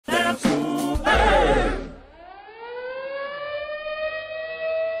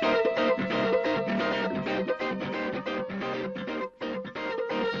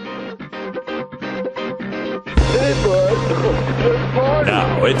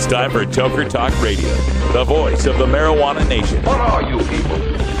Now it's time for Toker Talk Radio, the voice of the marijuana nation. What are you people?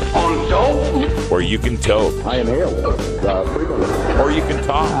 On dope? Or you can toke. I inhaled frequently. Or you can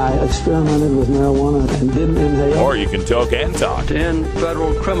talk. I experimented with marijuana and didn't inhale. Or you can toke and talk. 10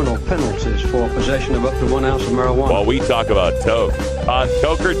 federal criminal penalties for possession of up to 1 ounce of marijuana. While we talk about toke on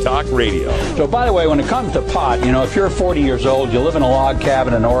Toker Talk Radio. So, by the way, when it comes to pot, if you're 40 years old, you live in a log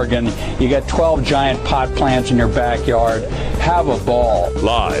cabin in Oregon, you got 12 giant pot plants in your backyard, have a ball.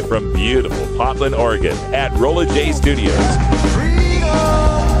 Live from beautiful Portland, Oregon at Rolla J Studios.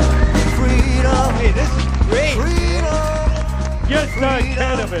 Hey, this is great. Just not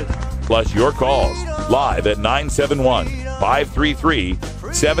cannabis. Plus your calls live at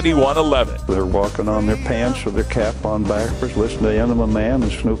 971-533-7111. They're walking on their pants with their cap on backwards, listening to Enema Man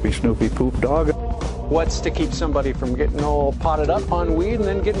and Snoopy Poop Dog. What's to keep somebody from getting all potted up on weed and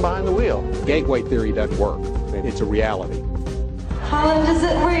then getting behind the wheel? Gateway theory doesn't work. It's a reality. Holland, is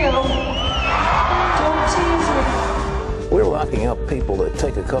it real? Don't tease me. We're locking up people that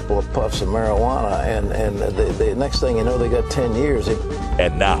take a couple of puffs of marijuana, and the next thing you know, they got 10 years.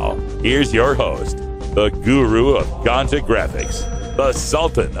 And now, here's your host, the guru of ganja graphics, the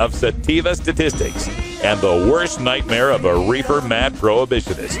sultan of sativa statistics, and the worst nightmare of a reefer-mad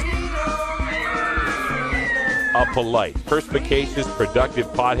prohibitionist. A polite, perspicacious, productive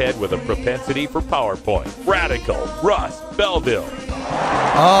pothead with a propensity for PowerPoint. Radical Russ Belville.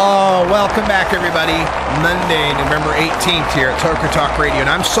 Oh, welcome back, everybody. Monday, November 18th here at Toker Talk Radio, and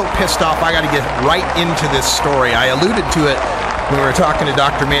I'm so pissed off I got to get right into this story. I alluded to it when we were talking to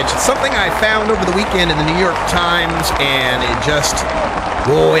Dr. Mitch. It's something I found over the weekend in the New York Times, and it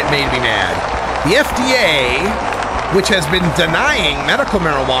made me mad. The FDA, which has been denying medical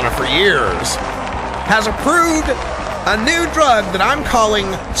marijuana for years, has approved a new drug that I'm calling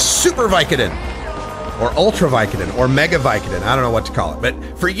Super Vicodin, or Ultra Vicodin, or Mega Vicodin. I don't know what to call it. But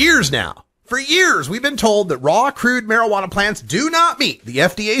for years, we've been told that raw, crude marijuana plants do not meet the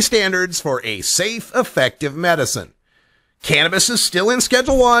FDA standards for a safe, effective medicine. Cannabis is still in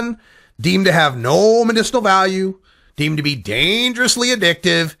Schedule 1, deemed to have no medicinal value, deemed to be dangerously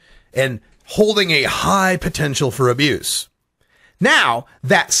addictive, and holding a high potential for abuse. Now,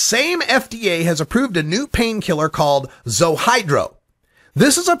 that same FDA has approved a new painkiller called Zohydro.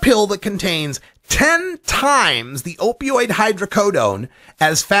 This is a pill that contains 10 times the opioid hydrocodone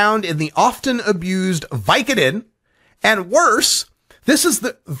as found in the often abused Vicodin, and worse, this is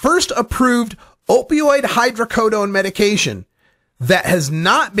the first approved opioid hydrocodone medication that has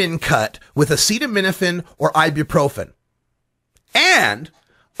not been cut with acetaminophen or ibuprofen. And,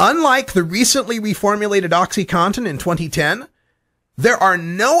 unlike the recently reformulated OxyContin in 2010, there are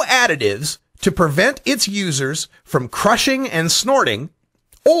no additives to prevent its users from crushing and snorting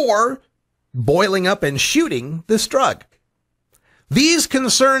or boiling up and shooting this drug. These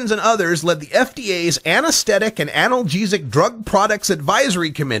concerns and others led the FDA's Anesthetic and Analgesic Drug Products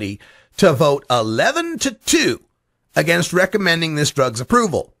Advisory Committee to vote 11-2 against recommending this drug's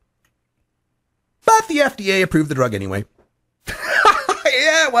approval. But the FDA approved the drug anyway.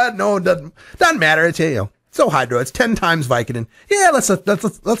 Yeah, well, no, it doesn't matter. It's, Zohydro, it's 10 times Vicodin. Yeah, let's let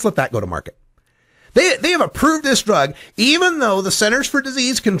that go to market. They have approved this drug, even though the Centers for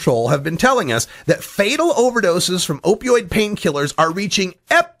Disease Control have been telling us that fatal overdoses from opioid painkillers are reaching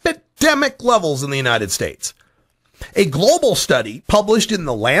epidemic levels in the United States. A global study published in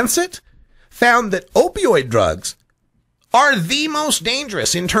The Lancet found that opioid drugs are the most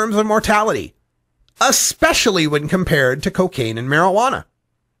dangerous in terms of mortality, especially when compared to cocaine and marijuana.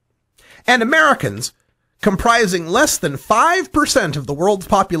 And Americans, comprising less than 5% of the world's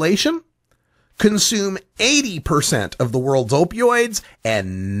population, consume 80% of the world's opioids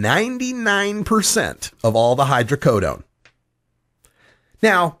and 99% of all the hydrocodone.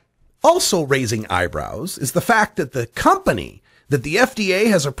 Now, also raising eyebrows is the fact that the company that the FDA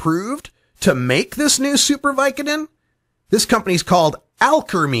has approved to make this new Super Vicodin, this company's called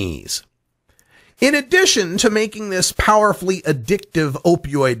Alkermes. In addition to making this powerfully addictive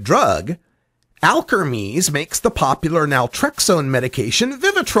opioid drug, Alkermes makes the popular naltrexone medication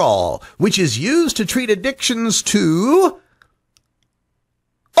Vivitrol, which is used to treat addictions to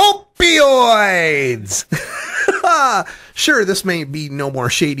opioids. Sure, this may be no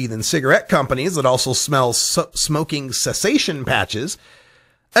more shady than cigarette companies that also smell smoking cessation patches,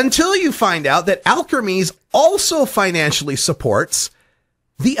 until you find out that Alkermes also financially supports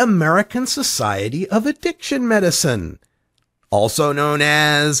the American Society of Addiction Medicine, also known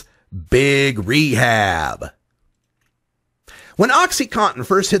as Big Rehab. When OxyContin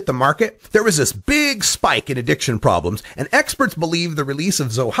first hit the market, there was this big spike in addiction problems, and experts believe the release of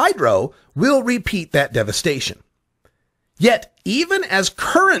Zohydro will repeat that devastation. Yet, even as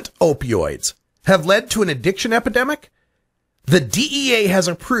current opioids have led to an addiction epidemic, the DEA has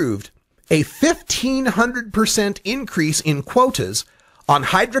approved a 1,500% increase in quotas on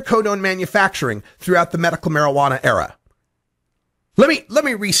hydrocodone manufacturing throughout the medical marijuana era. Let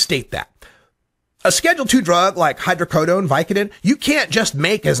me restate that. A Schedule II drug like hydrocodone, Vicodin, you can't just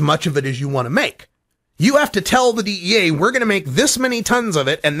make as much of it as you want to make. You have to tell the DEA, we're going to make this many tons of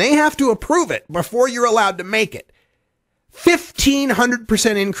it, and they have to approve it before you're allowed to make it.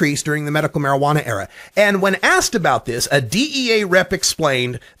 1,500% increase during the medical marijuana era. And when asked about this, a DEA rep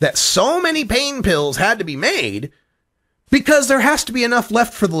explained that so many pain pills had to be made because there has to be enough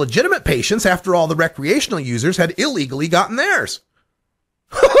left for the legitimate patients after all the recreational users had illegally gotten theirs.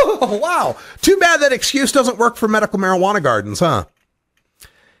 Wow. Too bad that excuse doesn't work for medical marijuana gardens, huh?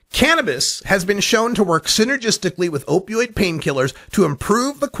 Cannabis has been shown to work synergistically with opioid painkillers to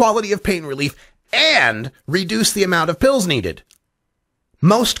improve the quality of pain relief and reduce the amount of pills needed.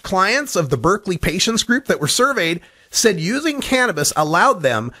 Most clients of the Berkeley patients group that were surveyed said using cannabis allowed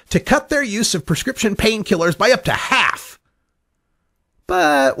them to cut their use of prescription painkillers by up to half.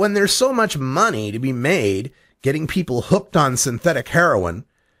 But when there's so much money to be made getting people hooked on synthetic heroin,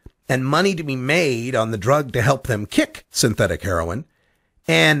 and money to be made on the drug to help them kick synthetic heroin,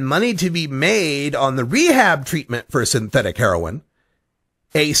 and money to be made on the rehab treatment for synthetic heroin,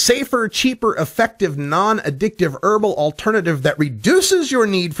 a safer, cheaper, effective, non-addictive herbal alternative that reduces your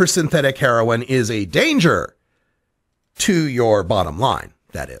need for synthetic heroin is a danger to your bottom line,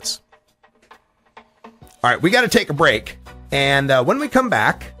 that is. All right, we got to take a break. And when we come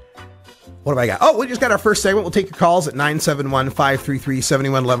back, what have I got? Oh, we just got our first segment. We'll take your calls at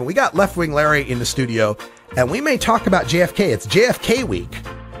 971-533-7111. We got Leftwing Larry in the studio, and we may talk about JFK. It's JFK week.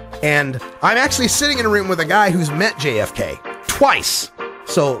 And I'm actually sitting in a room with a guy who's met JFK twice.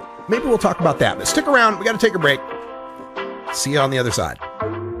 So maybe we'll talk about that. But stick around. We got to take a break. See you on the other side.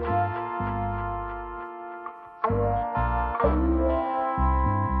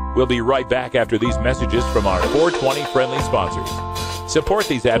 We'll be right back after these messages from our 420 friendly sponsors. Support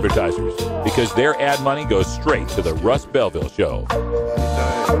these advertisers because their ad money goes straight to the Russ Belville Show.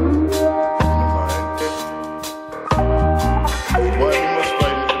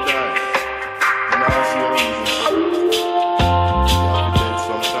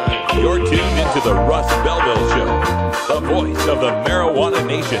 You're tuned into the Russ Belville Show, the voice of the marijuana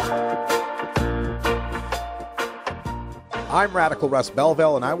nation. I'm Radical Russ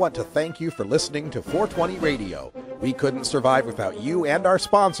Belville, and I want to thank you for listening to 420 Radio. We couldn't survive without you and our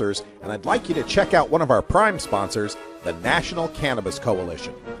sponsors, and I'd like you to check out one of our prime sponsors, the National Cannabis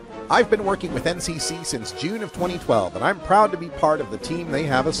Coalition. I've been working with NCC since June of 2012, and I'm proud to be part of the team they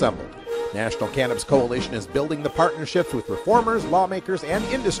have assembled. National Cannabis Coalition is building the partnerships with reformers, lawmakers, and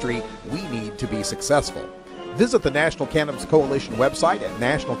industry we need to be successful. Visit the National Cannabis Coalition website at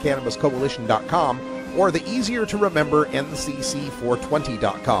nationalcannabiscoalition.com or the easier-to-remember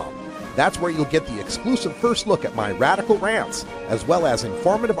ncc420.com. That's where you'll get the exclusive first look at my radical rants, as well as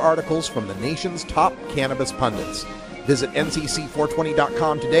informative articles from the nation's top cannabis pundits. Visit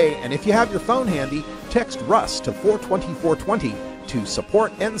ncc420.com today, and if you have your phone handy, text Russ to 420-420 to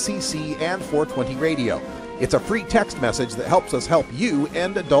support NCC and 420 Radio. It's a free text message that helps us help you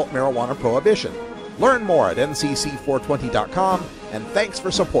end adult marijuana prohibition. Learn more at ncc420.com, and thanks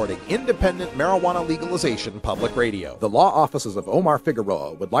for supporting independent marijuana legalization public radio. The law offices of Omar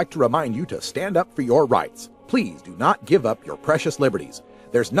Figueroa would like to remind you to stand up for your rights. Please do not give up your precious liberties.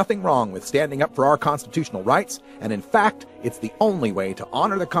 There's nothing wrong with standing up for our constitutional rights, and in fact, it's the only way to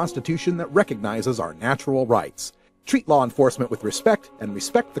honor the Constitution that recognizes our natural rights. Treat law enforcement with respect, and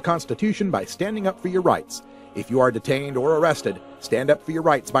respect the Constitution by standing up for your rights. If you are detained or arrested, stand up for your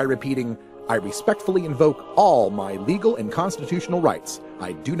rights by repeating, I respectfully invoke all my legal and constitutional rights.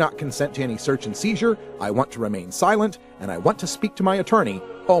 I do not consent to any search and seizure. I want to remain silent, and I want to speak to my attorney,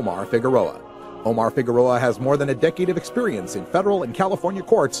 Omar Figueroa. Omar Figueroa has more than a decade of experience in federal and California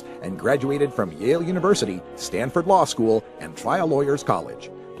courts and graduated from Yale University, Stanford Law School, and Trial Lawyers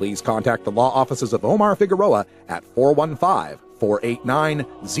College. Please contact the law offices of Omar Figueroa at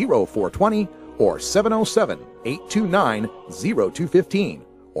 415-489-0420 or 707-829-0215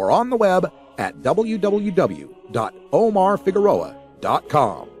 or on the web at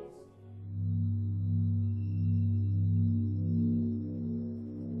www.omarfigueroa.com.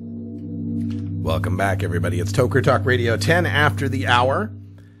 Welcome back, everybody. It's Toker Talk Radio, 10 after the hour.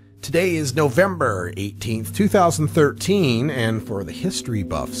 Today is November 18th, 2013, and for the history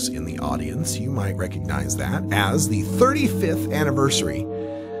buffs in the audience, you might recognize that as the 35th anniversary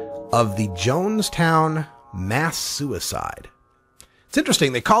of the Jonestown mass suicide. It's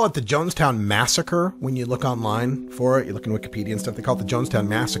interesting. They call it the Jonestown Massacre when you look online for it. You look in Wikipedia and stuff. They call it the Jonestown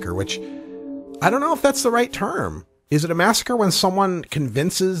Massacre, which I don't know if that's the right term. Is it a massacre when someone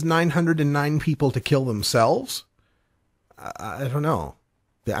convinces 909 people to kill themselves? I don't know.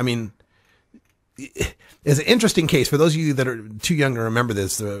 I mean, it's an interesting case. For those of you that are too young to remember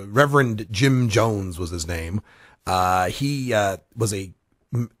this, the Reverend Jim Jones was his name. He was a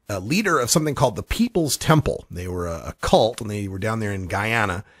leader of something called the People's Temple. They were a cult, and they were down there in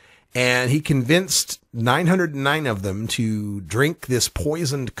Guyana. And he convinced 909 of them to drink this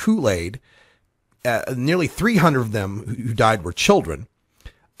poisoned Kool-Aid. Nearly 300 of them who died were children.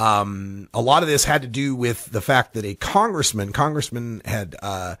 A lot of this had to do with the fact that a congressman had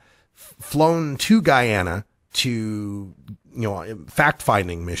flown to Guyana to,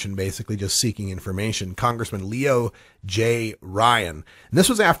 fact-finding mission, basically just seeking information. Congressman Leo J. Ryan. And this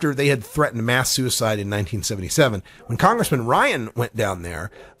was after they had threatened mass suicide in 1977. When Congressman Ryan went down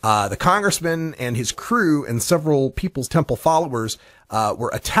there, the congressman and his crew and several People's Temple followers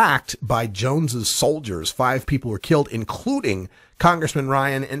were attacked by Jones's soldiers. 5 people were killed, including Congressman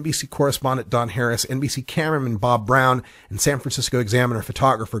Ryan, NBC correspondent Don Harris, NBC cameraman Bob Brown, and San Francisco Examiner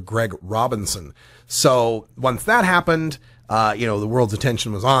photographer Greg Robinson. So once that happened, the world's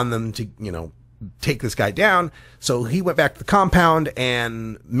attention was on them to, take this guy down. So he went back to the compound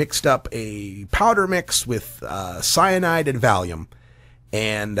and mixed up a powder mix with cyanide and Valium.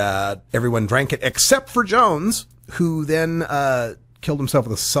 And everyone drank it except for Jones, who then killed himself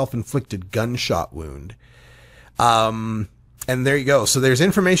with a self-inflicted gunshot wound. And there you go. So there's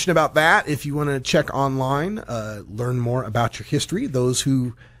information about that if you want to check online, learn more about your history. Those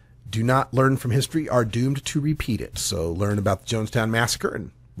who do not learn from history are doomed to repeat it. So learn about the Jonestown Massacre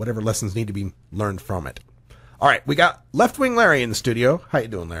and whatever lessons need to be learned from it. All right, we got Leftwing Larry in the studio. How you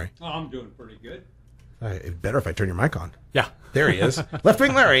doing, Larry? Oh, I'm doing pretty good. It's better if I turn your mic on. Yeah. There he is.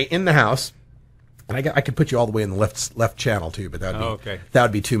 Leftwing Larry in the house. And I could put you all the way in the left channel too, but that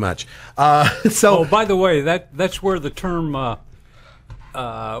would be too much. So, by the way, that's where the term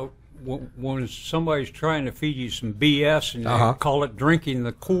when somebody's trying to feed you some BS and they call it drinking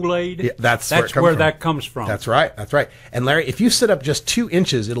the Kool-Aid. Yeah, that's where that comes from. That's right. That's right. And Larry, if you sit up just 2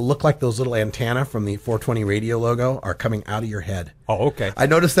 inches, it'll look like those little antenna from the 420 radio logo are coming out of your head. Oh, okay. I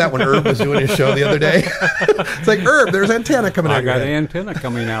noticed that when Herb was doing his show the other day. It's like, Herb, there's antenna coming out of your head. I got an antenna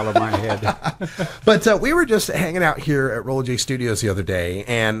coming out of my head. But we were just hanging out here at Roller J Studios the other day,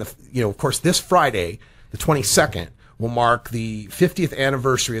 and of course, this Friday, the 22nd, will mark the 50th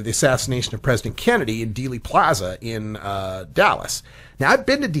anniversary of the assassination of President Kennedy in Dealey Plaza in Dallas. Now, I've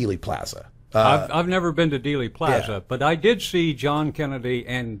been to Dealey Plaza. I've never been to Dealey Plaza, but I did see John Kennedy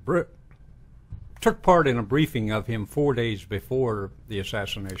and took part in a briefing of him 4 days before the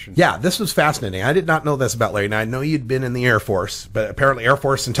assassination. Yeah, this was fascinating. I did not know this about Larry. Now, I know you'd been in the Air Force, but apparently Air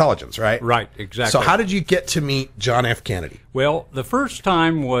Force intelligence, right? Right, exactly. So how did you get to meet John F. Kennedy? Well, the first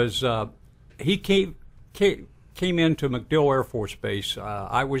time was he came into MacDill Air Force Base.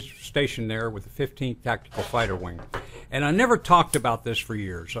 I was stationed there with the 15th Tactical Fighter Wing. And I never talked about this for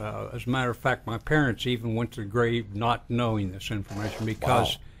years. As a matter of fact, my parents even went to the grave not knowing this information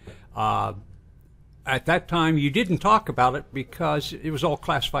because at that time you didn't talk about it because it was all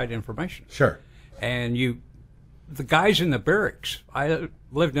classified information. Sure. And the guys in the barracks, I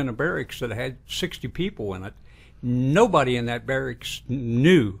lived in a barracks that had 60 people in it. Nobody in that barracks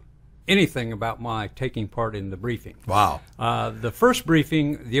knew anything about my taking part in the briefing. Wow. The first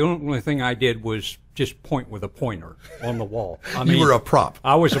briefing, the only thing I did was just point with a pointer on the wall. You were a prop.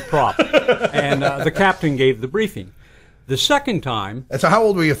 I was a prop. And the captain gave the briefing. The second time... So how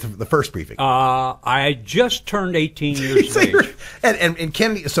old were you at the first briefing? I just turned 18 years of age. And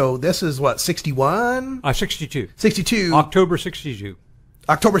Kennedy, so this is what, 61? 62. 62. October 62.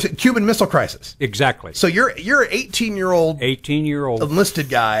 Cuban Missile Crisis. Exactly. So you're an 18-year-old enlisted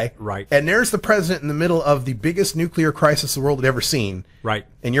guy. Right. And there's the president in the middle of the biggest nuclear crisis the world had ever seen. Right.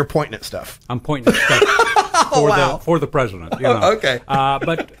 And you're pointing at stuff. I'm pointing at stuff for the president. Okay.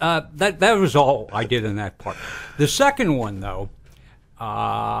 But that was all I did in that part. The second one, though,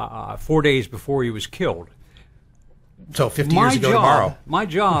 4 days before he was killed. So 50 years ago tomorrow. My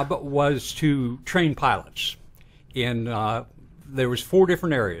job was to train pilots in... there was 4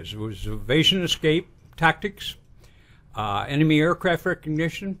 different areas. It was evasion escape tactics, enemy aircraft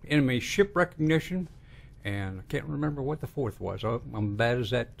recognition, enemy ship recognition, and I can't remember what the fourth was. I'm bad as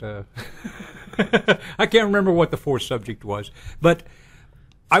that. I can't remember what the fourth subject was. But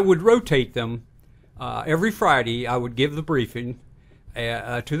I would rotate them. Every Friday, I would give the briefing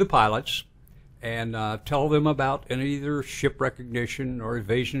to the pilots and tell them about either ship recognition or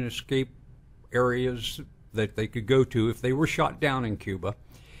evasion escape areas that they could go to if they were shot down in Cuba.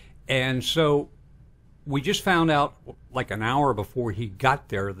 And so we just found out like an hour before he got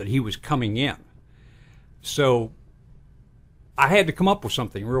there that he was coming in. So I had to come up with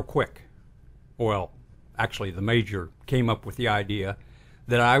something real quick. Well, actually, the major came up with the idea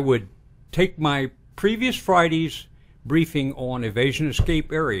that I would take my previous Friday's briefing on evasion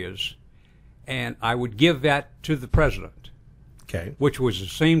escape areas, and I would give that to the president. Okay. Which was the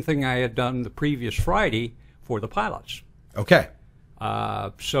same thing I had done the previous Friday for the pilots. Okay.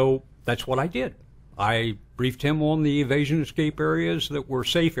 So that's what I did. I briefed him on the evasion escape areas that were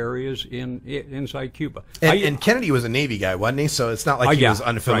safe areas inside Cuba. And Kennedy was a Navy guy, wasn't he? So it's not like he was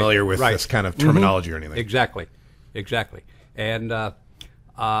unfamiliar with this kind of terminology or anything. Exactly. And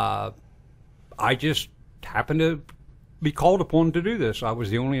I just happened to be called upon to do this. I was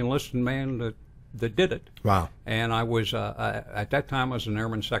the only enlisted man that did it. Wow. And I was, at that time, I was an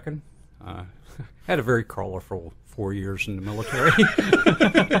Airman Second. Had a very colorful 4 years in the military.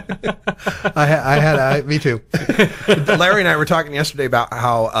 Me too. Larry and I were talking yesterday about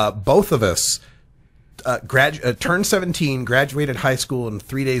how both of us turned 17, graduated high school, and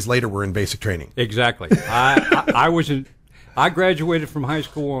 3 days later were in basic training. Exactly. I graduated from high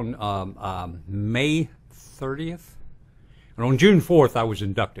school on May 30th, and on June 4th I was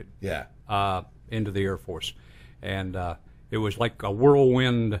inducted. Yeah. Into the Air Force, and it was like a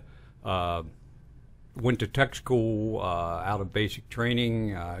whirlwind. Went to tech school out of basic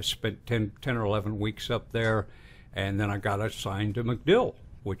training. Spent 10 or 11 weeks up there, and then I got assigned to MacDill,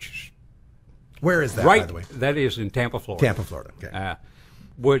 which... Where is that, by the way? That is in Tampa, Florida. Tampa, Florida, okay.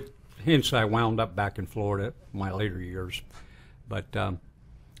 Hence I wound up back in Florida in my later years. But,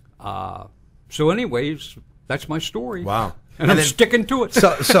 so anyways, that's my story. Wow. And I'm sticking to it.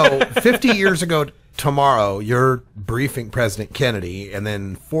 So 50 years ago tomorrow, you're briefing President Kennedy, and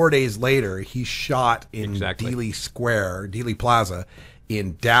then 4 days later, he's shot in Dealey Plaza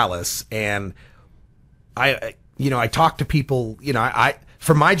in Dallas. And I talk to people,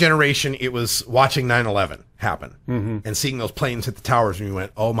 for my generation, it was watching 9/11 happen and seeing those planes hit the towers, and we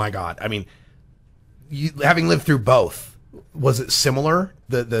went, oh my God. I mean, having lived through both, was it similar,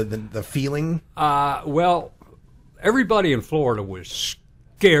 the feeling? Well, everybody in Florida was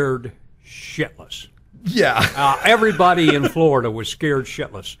scared shitless. Yeah. Everybody in Florida was scared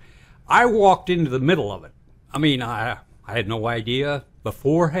shitless. I walked into the middle of it. I mean, I had no idea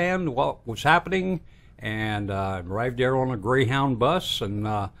beforehand what was happening, and arrived there on a Greyhound bus and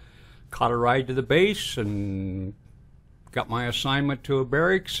caught a ride to the base and got my assignment to a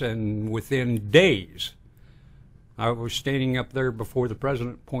barracks, and within days I was standing up there before the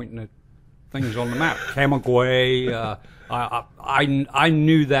president pointing at things on the map. Camagüey. I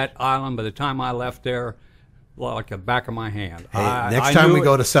knew that island by the time I left there like the back of my hand. Hey, next time we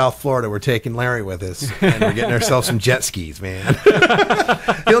go to South Florida, we're taking Larry with us, and we're getting ourselves some jet skis, man.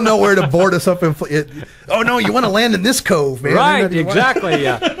 He'll know where to board us up. Oh no, you want to land in this cove, man? Right, exactly.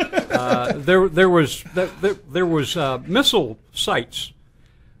 Yeah. There was missile sites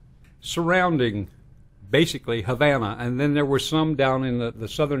surrounding basically Havana, and then there were some down in the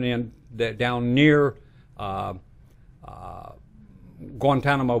southern end, down near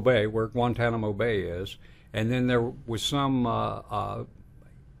Guantanamo Bay, where Guantanamo Bay is, and then there was some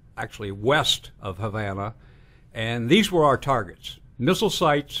actually west of Havana, and these were our targets: missile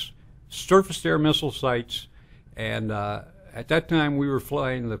sites, surface-to-air missile sites, and at that time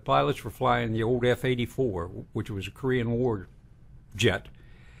the pilots were flying the old F-84, which was a Korean War jet,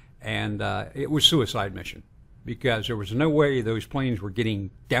 and it was a suicide mission because there was no way those planes were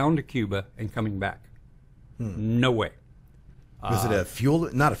getting down to Cuba and coming back. No way. Was it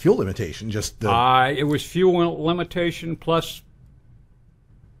not a fuel limitation, just it was fuel limitation, plus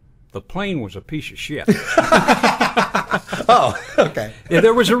the plane was a piece of shit. Oh, okay.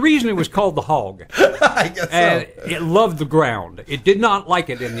 There was a reason it was called the Hog. I guess and it loved the ground. It did not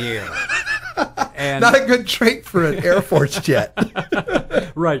like it in the air. And not a good trait for an Air Force jet.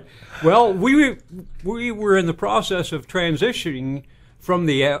 Right. Well, we were in the process of transitioning from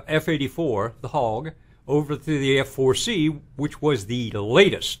the F-84, the Hog, over to the F-4C, which was the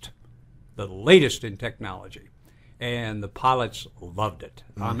latest in technology. And the pilots loved it.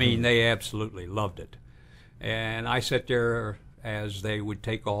 I mean, they absolutely loved it. And I sat there as they would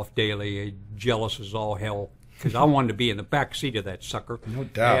take off daily, jealous as all hell, because I wanted to be in the back seat of that sucker. No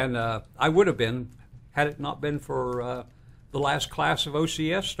doubt. And I would have been, had it not been for the last class of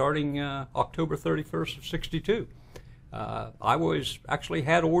OCS starting October 31st of '62. I actually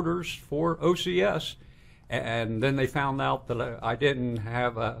had orders for OCS, and then they found out that I didn't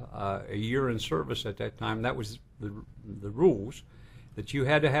have a year in service at that time. That was the rules, that you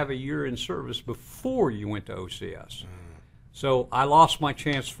had to have a year in service before you went to OCS. So I lost my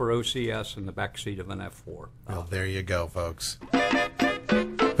chance for OCS in the backseat of an F4. Well, there you go, folks.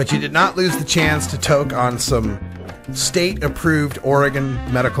 But you did not lose the chance to toke on some state-approved Oregon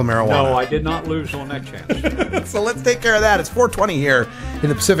medical marijuana. No, I did not lose on that chance. So let's take care of that. It's 4:20 here in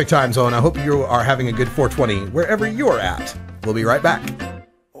the Pacific time zone. I hope you are having a good 4:20 wherever you're at. We'll be right back.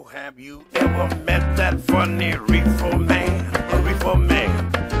 Oh, have you ever met that funny reefer man? A reefer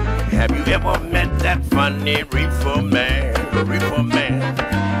man. Have you ever met that funny reefer man? A reefer man.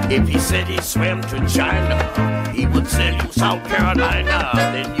 If he said he swam to China, he would sell you South Carolina.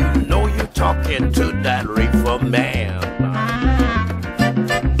 Then you know you're talking to that reefer man.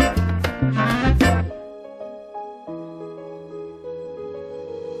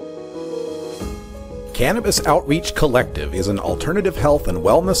 Cannabis Outreach Collective is an alternative health and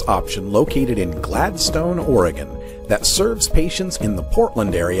wellness option located in Gladstone, Oregon, that serves patients in the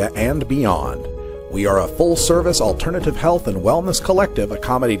Portland area and beyond. We are a full-service alternative health and wellness collective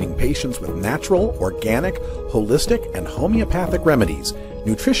accommodating patients with natural, organic, holistic, and homeopathic remedies,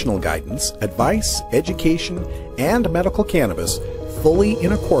 nutritional guidance, advice, education, and medical cannabis, fully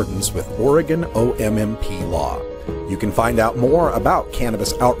in accordance with Oregon OMMP law. You can find out more about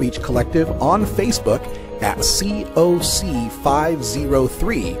Cannabis Outreach Collective on Facebook at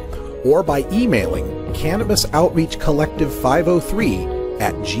COC503 or by emailing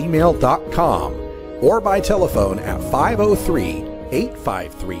cannabisoutreachcollective503@gmail.com or by telephone at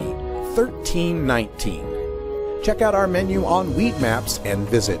 503-853-1319. Check out our menu on Weed Maps and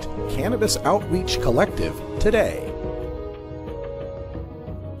visit Cannabis Outreach Collective today.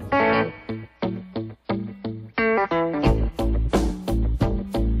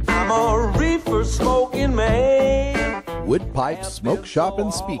 Smoking man. Wood Pipe Smoke Shop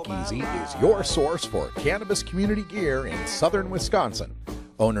and Speakeasy is your source for cannabis community gear in southern Wisconsin.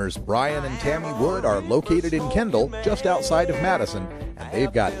 Owners Brian and Tammy Wood are located in Kendall, just outside of Madison, and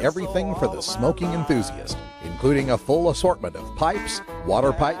they've got everything for the smoking enthusiast, including a full assortment of pipes,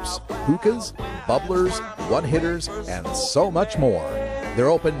 water pipes, hookahs, bubblers, one-hitters, and so much more. They're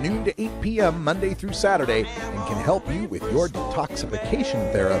open noon to 8 p.m. Monday through Saturday and can help you with your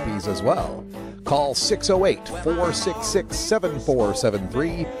detoxification therapies as well. Call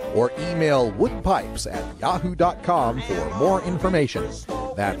 608-466-7473 or email woodpipes@yahoo.com for more information.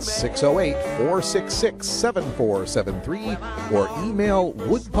 That's 608-466-7473 or email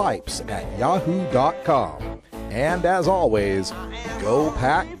woodpipes@yahoo.com. And as always, go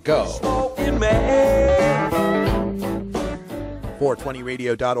pack go.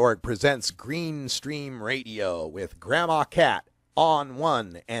 420radio.org presents Green Stream Radio with Grandma Cat, On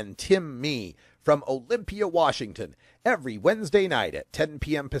One, and Tim Mee from Olympia, Washington, every Wednesday night at 10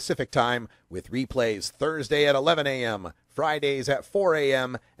 p.m. Pacific Time, with replays Thursday at 11 a.m., Fridays at 4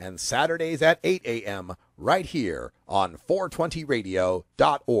 a.m., and Saturdays at 8 a.m., right here on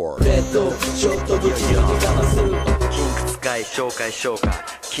 420radio.org.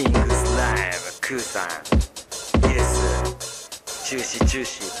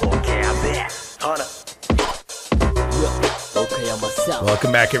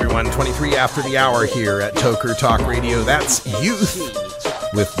 Welcome back, everyone. 23 after the hour here at Toker Talk Radio. That's Youth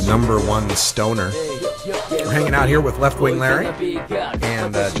with Number One Stoner. We're hanging out here with Leftwing Larry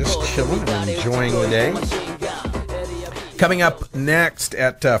and just chilling and enjoying the day. Coming up next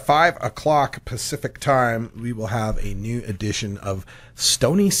at 5 o'clock Pacific time, we will have a new edition of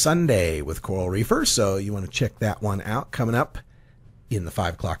Stony Sunday with Coral Reefer, so you want to check that one out coming up in the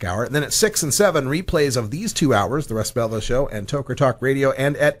 5 o'clock hour. And then at 6 and 7, replays of these 2 hours, the Russ Belville Show and Toker Talk Radio.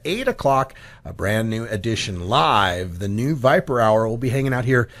 And at 8 o'clock, a brand new edition live, the new Viper Hour. We'll be hanging out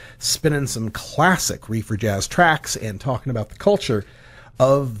here spinning some classic reefer jazz tracks and talking about the culture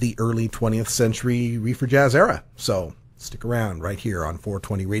of the early 20th century reefer jazz era. So stick around right here on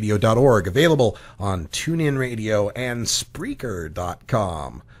 420radio.org, available on TuneIn Radio and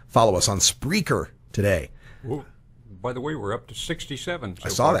Spreaker.com. Follow us on Spreaker today. Whoa. By the way, we're up to 67. I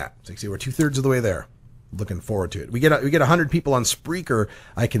saw that. 60. We're 2/3 of the way there. Looking forward to it. We get 100 people on Spreaker.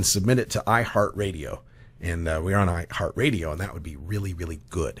 I can submit it to iHeartRadio, and we're on iHeartRadio, and that would be really, really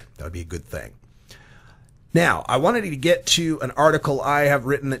good. That would be a good thing. Now, I wanted to get to an article I have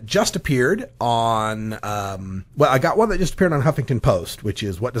written that just appeared on. I got one that just appeared on Huffington Post, which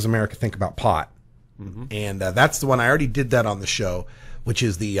is "What Does America Think About Pot?" Mm-hmm. And that's the one I already did that on the show, which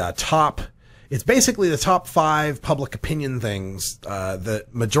is the top. It's basically the top 5 public opinion things that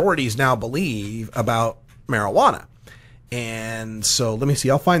majorities now believe about marijuana. And so let me see.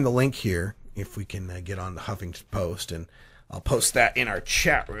 I'll find the link here if we can get on the Huffington Post, and I'll post that in our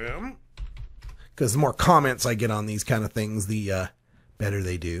chat room. Because the more comments I get on these kind of things, the better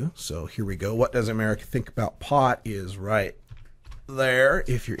they do. So here we go. What Does America Think About Pot is right there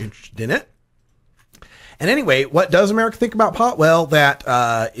if you're interested in it. And anyway, what does America think about pot? Well, that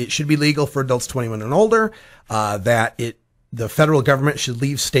it should be legal for adults 21 and older, that the federal government should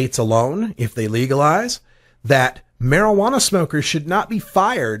leave states alone if they legalize, that marijuana smokers should not be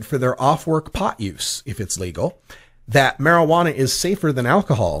fired for their off-work pot use if it's legal, that marijuana is safer than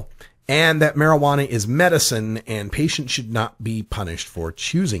alcohol, and that marijuana is medicine and patients should not be punished for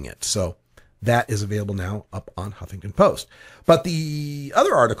choosing it. So that is available now up on Huffington Post. But the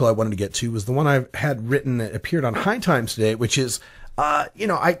other article I wanted to get to was the one I had written that appeared on High Times today, which is, I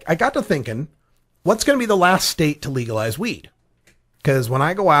got to thinking, what's going to be the last state to legalize weed? Because when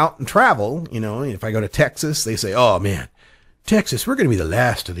I go out and travel, if I go to Texas, they say, oh man, Texas, we're going to be the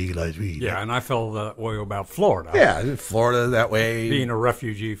last to legalize weed. Yeah, and I felt that way about Florida. Yeah, Florida that way. Being a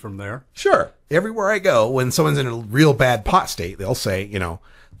refugee from there. Sure. Everywhere I go, when someone's in a real bad pot state, they'll say,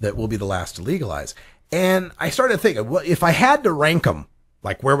 that we'll be the last to legalize. And I started thinking, well, if I had to rank them,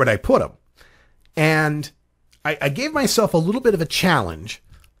 like where would I put them? And I gave myself a little bit of a challenge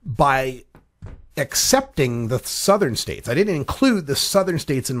by accepting the southern states. I didn't include the southern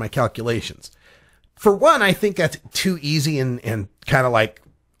states in my calculations. For one, I think that's too easy and kind of like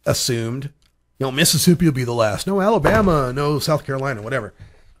assumed. Mississippi will be the last. No Alabama, no South Carolina, whatever.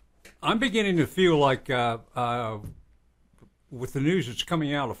 I'm beginning to feel like with the news that's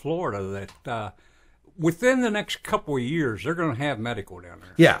coming out of Florida that within the next couple of years, they're going to have medical down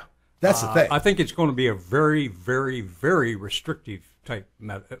there. Yeah, that's the thing. I think it's going to be a very, very, very restrictive type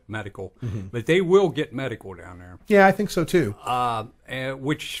medical, but they will get medical down there. Yeah, I think so too.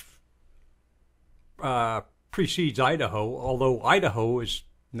 Which precedes Idaho, although Idaho is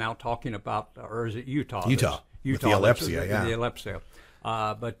now talking about, or is it Utah? Utah. With the epilepsia, yeah. The epilepsia.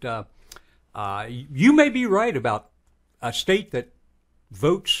 But you may be right about a state that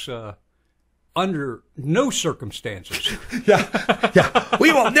votes under no circumstances. Yeah.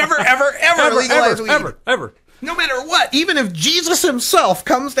 We will never, ever legalize weed. Ever. No matter what. Even if Jesus himself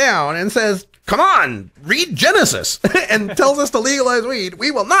comes down and says, come on, read Genesis, and tells us to legalize weed, we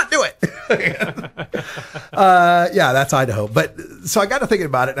will not do it. Yeah, that's Idaho. But so I got to thinking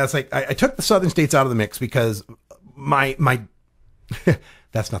about it, and I was like, I took the southern states out of the mix because my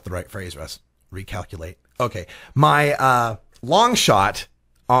that's not the right phrase, Russ. Recalculate. Okay. My long shot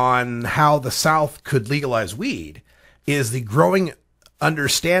on how the South could legalize weed is the growing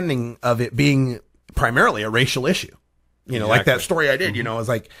understanding of it being primarily a racial issue. Exactly. Like that story I did, it's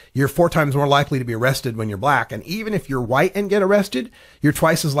like you're 4 times more likely to be arrested when you're black. And even if you're white and get arrested, you're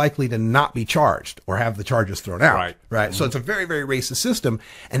twice as likely to not be charged or have the charges thrown out. Right. Mm-hmm. So it's a very, very racist system.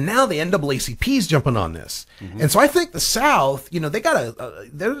 And now the NAACP is jumping on this. Mm-hmm. And so I think the South, they got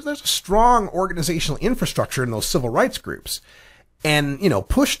there's a strong organizational infrastructure in those civil rights groups. And,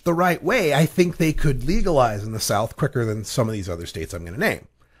 pushed the right way, I think they could legalize in the South quicker than some of these other states I'm going to name.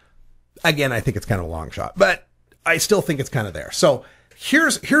 Again, I think it's kind of a long shot, but I still think it's kind of there. So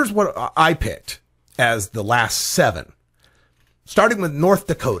here's what I picked as the last 7, starting with North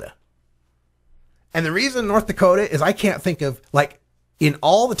Dakota. And the reason North Dakota is I can't think of, in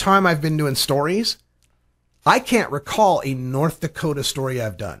all the time I've been doing stories, I can't recall a North Dakota story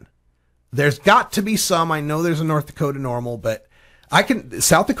I've done. There's got to be some. I know there's a North Dakota normal, but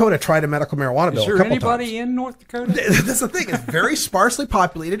South Dakota tried a medical marijuana bill a couple times. Is there anybody in North Dakota? That's the thing. It's very sparsely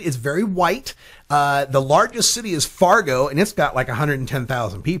populated. It's very white. The largest city is Fargo, and it's got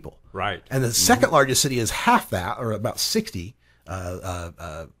 110,000 people. Right. And the second largest city is half that, or about 60.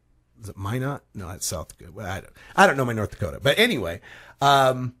 Is it Minot? No, that's South Dakota. Well, I don't know my North Dakota. But anyway,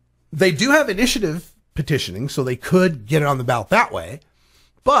 they do have initiative petitioning, so they could get it on the ballot that way.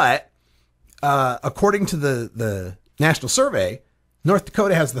 But according to the national survey, North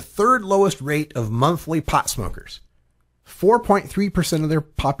Dakota has the 3rd lowest rate of monthly pot smokers. 4.3% of their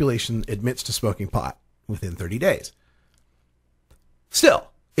population admits to smoking pot within 30 days. Still,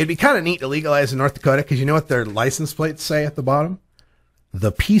 it'd be kind of neat to legalize in North Dakota because you know what their license plates say at the bottom?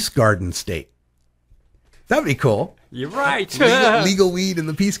 The Peace Garden State. That'd be cool. You're right. Legal weed in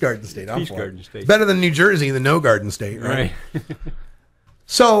the Peace Garden State. Peace Garden State. Better than New Jersey, the No Garden State, right?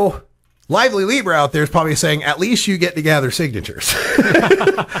 So Lively Libra out there is probably saying, at least you get to gather signatures.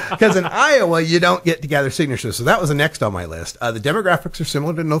 Because in Iowa, you don't get to gather signatures. So that was the next on my list. The demographics are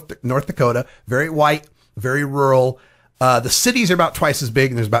similar to North Dakota. Very white, very rural. The cities are about twice as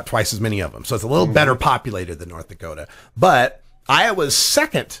big, and there's about twice as many of them. So it's a little better populated than North Dakota. But Iowa's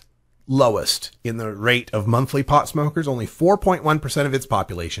second lowest in the rate of monthly pot smokers. Only 4.1% of its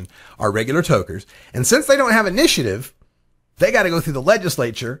population are regular tokers. And since they don't have initiative, they got to go through the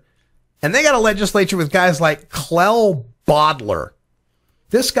legislature. And they got a legislature with guys like Clell Bodler.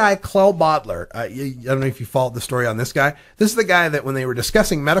 This guy, Clell Bodler, I don't know if you followed the story on this guy. This is the guy that when they were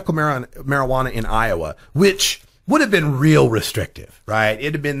discussing medical marijuana in Iowa, which would have been real restrictive, right?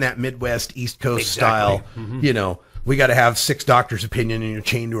 It'd have been that Midwest, East Coast style, you know, we got to have 6 doctors' opinion and you're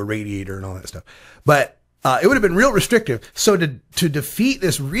chained to a radiator and all that stuff. But it would have been real restrictive. So to defeat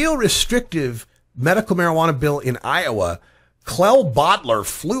this real restrictive medical marijuana bill in Iowa, Clell Bodler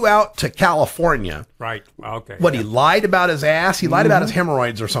flew out to California. Right. Okay. He lied about his ass. He lied about his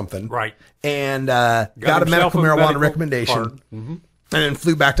hemorrhoids or something. Right. And got a medical marijuana recommendation. And then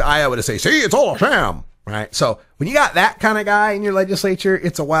flew back to Iowa to say, see, it's all a sham. Right. So when you got that kind of guy in your legislature,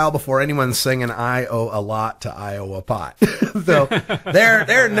 it's a while before anyone's singing I owe a lot to Iowa pot. So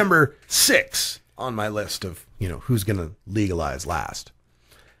they're number 6 on my list of, you know, who's going to legalize last.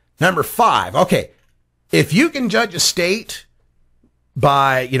 Number 5. Okay. If you can judge a state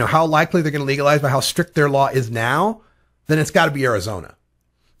by, you know, how likely they're going to legalize, by how strict their law is now, then it's got to be Arizona.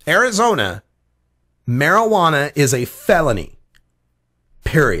 Arizona, marijuana is a felony.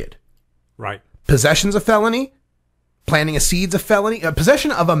 Period. Right. Possession's a felony. Planting a seed's a felony. Possession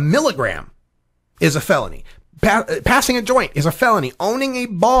of a milligram is a felony. Passing a joint is a felony. Owning a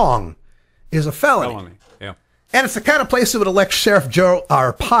bong is a felony. Yeah. And it's the kind of place that would elect Sheriff Joe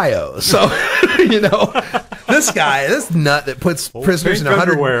Arpaio. So, you know, this nut that puts prisoners in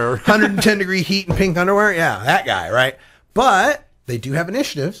 110 degree heat and pink underwear. Yeah, that guy, right? But they do have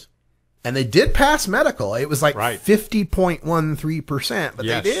initiatives. And they did pass medical. It was like 50.13%, but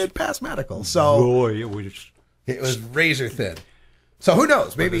they did pass medical. So boy, it was razor thin. So who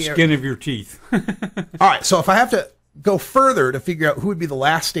knows? Maybe the skin of your teeth. All right. So if I have to go further to figure out who would be the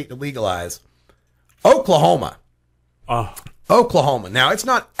last state to legalize, Oklahoma. Oklahoma. Now it's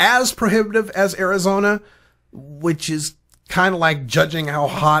not as prohibitive as Arizona, which is kind of like judging how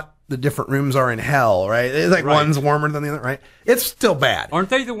hot the different rooms are in hell, right? It's like one's warmer than the other, right? It's still bad. Aren't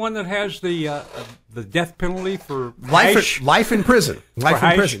they the one that has the death penalty for life in prison? Life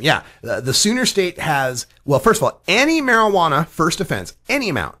in prison, yeah. The Sooner State has, well, first of all, any marijuana first offense, any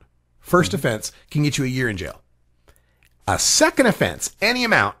amount, first offense can get you a year in jail. A second offense, any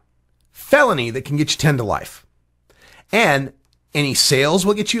amount, felony that can get you 10 to life. And any sales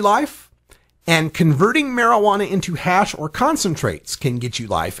will get you life. And converting marijuana into hash or concentrates can get you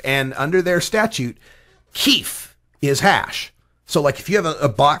life. And under their statute, keef is hash. So like if you have a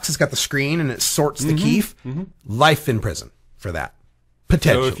box that's got the screen and it sorts the keef, life in prison for that.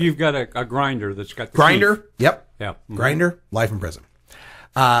 Potentially. So if you've got a grinder that's got the grinder, keef. Yep. Yeah. Grinder, life in prison.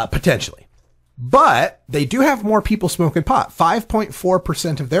 Potentially. But they do have more people smoking pot.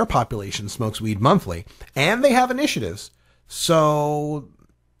 5.4% of their population smokes weed monthly. And they have initiatives. So,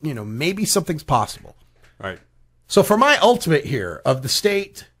 you know, maybe something's possible. Right. So for my ultimate here of the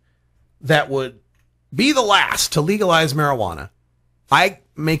state that would be the last to legalize marijuana, I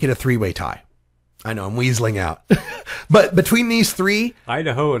make it a 3-way tie. I know I'm weaseling out. But between these 3,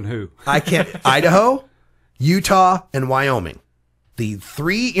 Idaho and who? Idaho, Utah, and Wyoming. The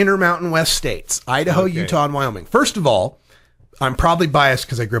 3 Intermountain West states, Idaho, Utah, and Wyoming. First of all, I'm probably biased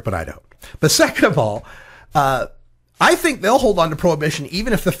because I grew up in Idaho. But second of all, I think they'll hold on to prohibition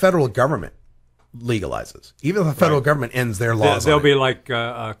even if the federal government legalizes. Even if the federal government ends their laws. They'll be like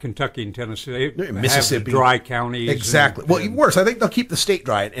Kentucky and Tennessee. Mississippi. Dry counties. Exactly. Well, worse, I think they'll keep the state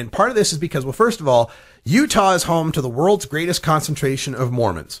dry. And part of this is because, well, first of all, Utah is home to the world's greatest concentration of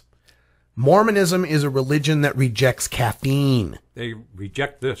Mormons. Mormonism is a religion that rejects caffeine. They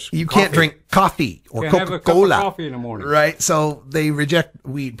reject this. You can't drink coffee or Coca-Cola. Have a cup of coffee in the morning. Right? So they reject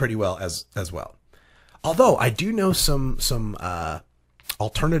weed pretty well as well. Although I do know some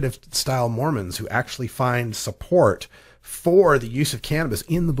alternative style Mormons who actually find support for the use of cannabis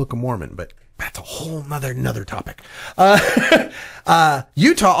in the Book of Mormon, but that's a whole another topic.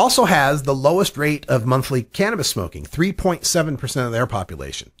 Utah also has the lowest rate of monthly cannabis smoking, 3.7% of their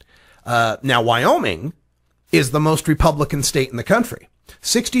population. Now Wyoming is the most Republican state in the country.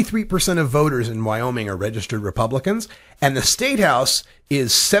 63% of voters in Wyoming are registered Republicans, and the state house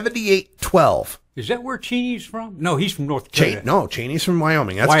is 78-12. Is that where Cheney's from? No, he's from North Dakota. No, Cheney's from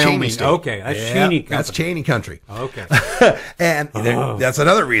Wyoming. That's Cheney State. Okay, that's Cheney country. That's Cheney country. Okay. And that's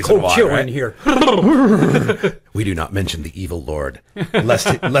another reason why. Chill in here. We do not mention the evil Lord,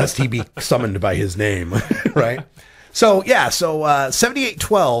 lest he be summoned by his name, right? So,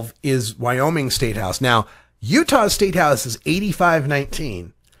 78-12 is Wyoming's state house. Now, Utah's state house is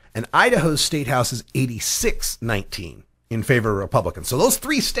 85-19, and Idaho's state house is 86-19 in favor of Republicans. So those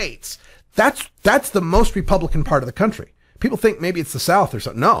 3 states, that's the most Republican part of the country. People think maybe it's the South or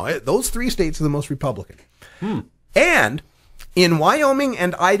something. No, those 3 states are the most Republican. And in Wyoming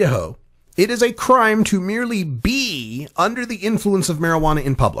and Idaho, It is a crime to merely be under the influence of marijuana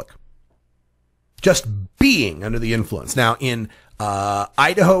in public. Just being under the influence. Now, in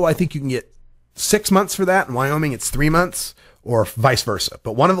Idaho, I think you can get 6 months for that. In Wyoming, it's 3 months, or vice versa.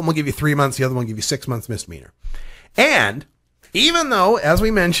 But one of them will give you 3 months, the other one will give you 6 months misdemeanor. And even though, as we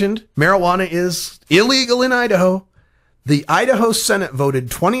mentioned, marijuana is illegal in Idaho, the Idaho Senate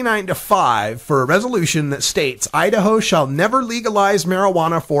voted 29-5 for a resolution that states Idaho shall never legalize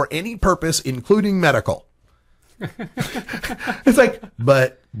marijuana for any purpose, including medical. It's like,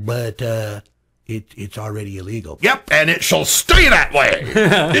 but it's already illegal. Yep, and it shall stay that way.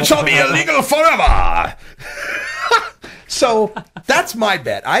 It shall be illegal forever. So that's my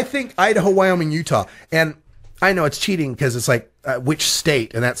bet. I think Idaho, Wyoming, Utah, and I know it's cheating because it's like which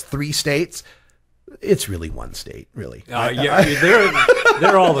state, and that's 3 states. It's really one state, really.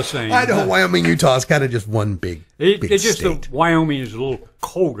 They're all the same. Idaho, Wyoming, Utah is kind of just one big It's just state. Wyoming is a little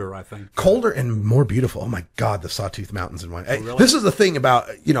colder, I think. Colder and more beautiful. Oh my God, the Sawtooth Mountains in Wyoming. Really? This is the thing about,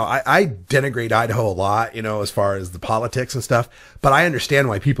 I denigrate Idaho a lot, as far as the politics and stuff, but I understand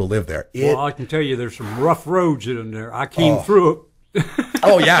why people live there. Well, I can tell you there's some rough roads in there. I came through it.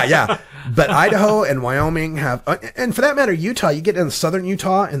 Oh, yeah. But Idaho and Wyoming have, and for that matter, Utah, you get in southern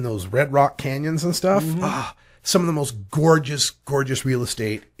Utah in those Red Rock Canyons and stuff. Mm-hmm. Some of the most gorgeous real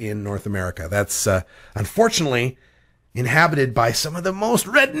estate in North America. That's, unfortunately, inhabited by some of the most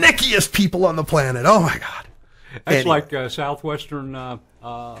redneckiest people on the planet. Oh, my God. That's like southwestern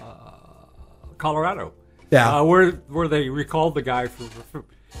Colorado. Yeah. Where they recalled the guy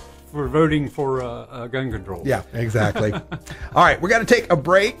for voting for gun control. Yeah, exactly. All right, we're going to take a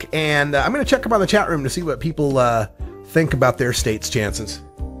break, and I'm going to check up on the chat room to see what people think about their state's chances.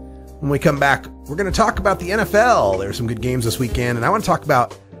 When we come back, we're going to talk about the NFL. There's some good games this weekend, and I want to talk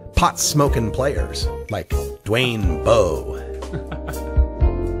about pot-smoking players like Dwayne Bowe.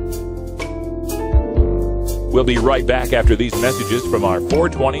 We'll be right back after these messages from our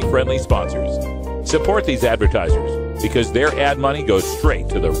 420 friendly sponsors. Support these advertisers because their ad money goes straight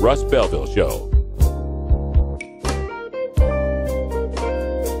to the Russ Belville Show.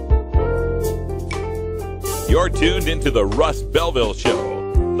 You're tuned into the Russ Belville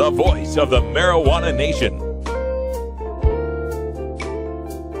Show, the voice of the marijuana nation.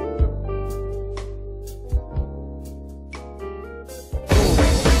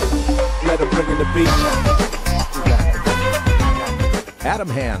 Let him bring in the beat. Adam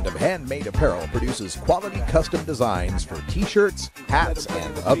Hand of Handmade Apparel produces quality custom designs for t-shirts, hats,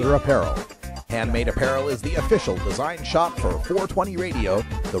 and other apparel. Handmade Apparel is the official design shop for 420 Radio,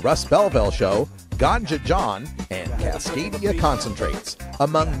 The Russ Belville Show, Ganja John, and Cascadia Concentrates,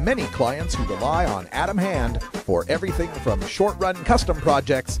 among many clients who rely on Adam Hand for everything from short-run custom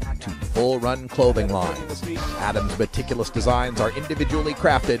projects to full-run clothing lines. Adam's meticulous designs are individually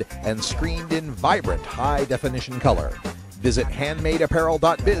crafted and screened in vibrant, high-definition color. Visit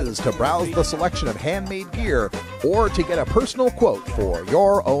handmadeapparel.biz to browse the selection of handmade gear or to get a personal quote for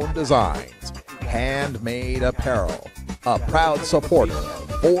your own designs. Handmade Apparel, a proud supporter of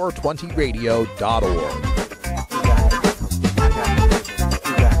 420radio.org.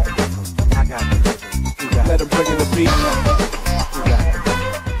 Let him bring in the beat.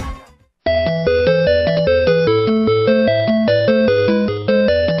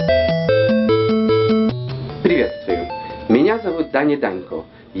 Меня зовут Дани Данько.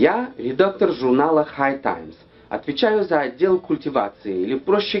 Я редактор журнала High Times. Отвечаю за отдел культивации, или,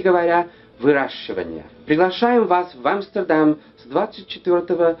 проще говоря, выращивания. Приглашаем вас в Амстердам с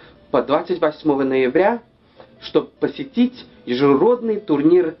 24 по 28 ноября, чтобы посетить ежегодный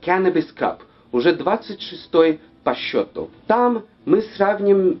турнир Cannabis Cup, уже 26-й по счету. Там мы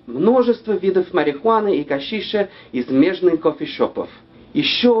сравним множество видов марихуаны и гашиша из местных кофешопов.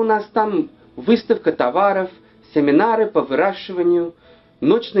 Еще у нас там выставка товаров, семинары по выращиванию,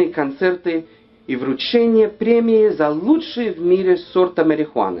 ночные концерты и вручение премии за лучший в мире сорт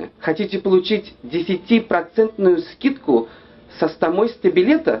марихуаны. Хотите получить 10% скидку со стоимости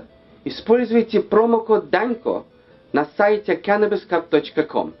билета? Используйте промокод DANKO на сайте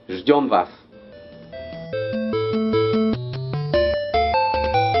cannabiscup.com. Ждем вас!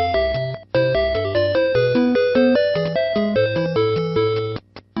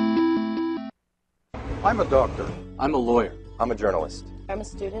 I'm a doctor. I'm a lawyer. I'm a journalist. I'm a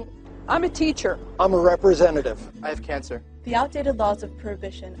student. I'm a teacher. I'm a representative. I have cancer. The outdated laws of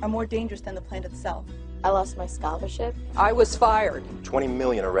prohibition are more dangerous than the plant itself. I lost my scholarship. I was fired. 20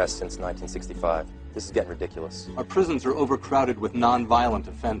 million arrests since 1965. This is getting ridiculous. Our prisons are overcrowded with non-violent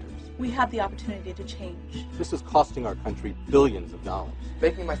offenders. We have the opportunity to change. This is costing our country billions of dollars.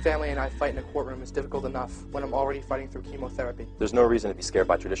 Making my family and I fight in a courtroom is difficult enough when I'm already fighting through chemotherapy. There's no reason to be scared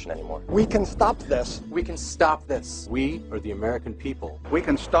by tradition anymore. We can stop this. We can stop this. We are the American people. We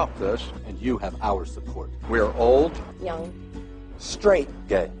can stop this. And you have our support. We're old, young, straight,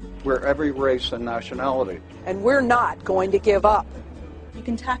 gay. We're every race and nationality. And we're not going to give up. You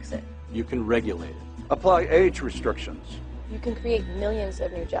can tax it. You can regulate it. Apply age restrictions. You can create millions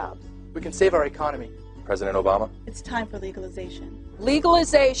of new jobs. We can save our economy. President Obama? It's time for legalization.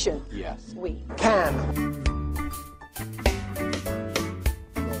 Legalization. Yes. We can.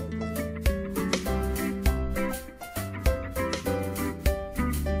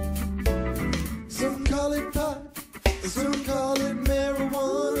 Some call it pot, some call it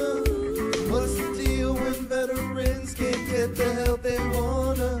marijuana. What's the deal when veterans can't get the help they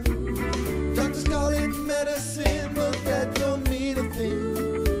wanna? Doctors call it medicine, but that don't mean a thing.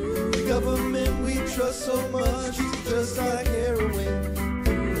 The government we trust so much is just like heroin.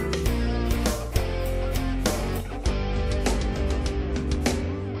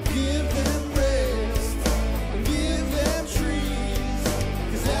 Give them rest, give them trees,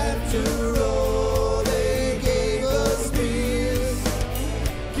 'cause after all they gave us peace.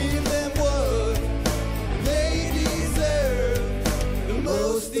 Give them what they deserve, the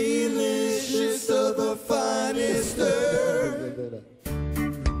most delicious of the finest herb.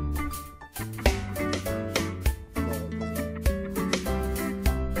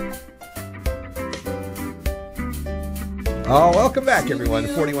 Oh, welcome back, everyone.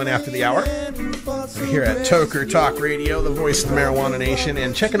 41 after the hour. We're here at Toker Talk Radio, the voice of the marijuana nation,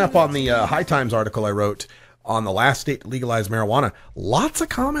 and checking up on the High Times article I wrote on the last state to legalize marijuana. Lots of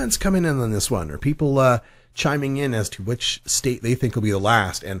comments coming in on this one, or people chiming in as to which state they think will be the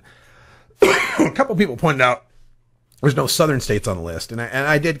last. And a couple people pointed out there's no southern states on the list, and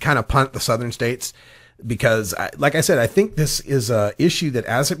I did kind of punt the southern states because, like I said, I think this is a issue that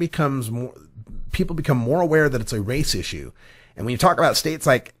as it becomes more, people become more aware that it's a race issue. And when you talk about states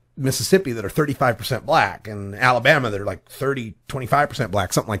like Mississippi that are 35% black and Alabama that are like 25%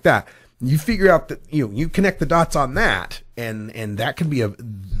 black, something like that, you figure out that, you connect the dots on that, and that could be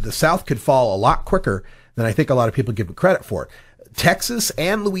the South could fall a lot quicker than I think a lot of people give it credit for. Texas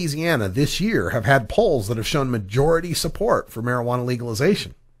and Louisiana this year have had polls that have shown majority support for marijuana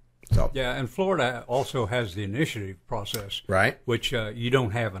legalization. So. Yeah, and Florida also has the initiative process, right? Which you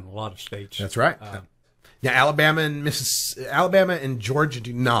don't have in a lot of states. That's right. Now, Alabama and Georgia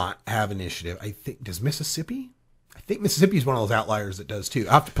do not have initiative. I think does Mississippi? I think Mississippi is one of those outliers that does too.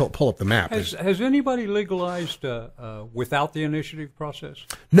 I have to pull up the map. Has anybody legalized without the initiative process?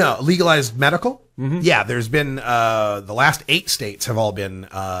 No, legalized medical. Mm-hmm. Yeah, there's been the last 8 states have all been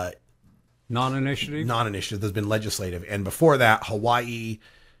non-initiative. Non-initiative. There's been legislative, and before that, Hawaii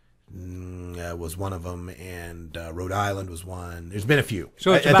was one of them, and Rhode Island was one. There's been a few.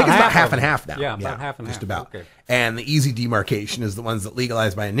 So it's I think it's about half and half now. Yeah, about half and half. Just about. Okay. And the easy demarcation is the ones that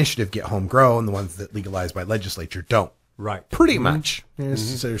legalize by initiative get homegrown, the ones that legalize by legislature don't. Right. Pretty much.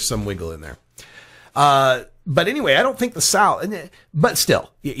 There's some wiggle in there. But anyway, I don't think the South, but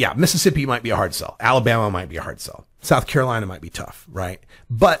still, yeah, Mississippi might be a hard sell. Alabama might be a hard sell. South Carolina might be tough, right?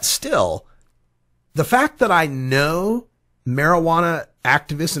 But still, the fact that I know marijuana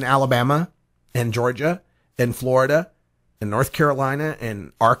activists in Alabama and Georgia and Florida and North Carolina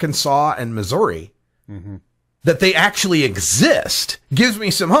and Arkansas and Missouri, that they actually exist gives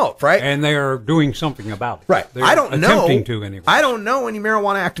me some hope, right? And they are doing something about it. Right. They're I don't attempting to anyway. I don't know any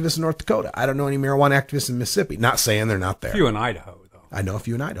marijuana activists in North Dakota. I don't know any marijuana activists in Mississippi. Not saying they're not there. A few in Idaho, though. I know a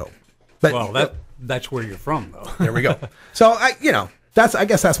few in Idaho. But well, that's where you're from, though. There we go. So I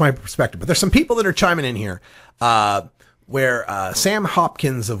guess that's my perspective. But there's some people that are chiming in here. Where Sam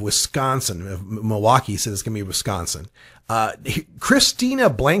Hopkins of Wisconsin, of Milwaukee, says it's going to be Wisconsin. Christina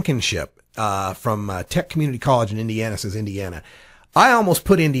Blankenship from Tech Community College in Indiana says Indiana. I almost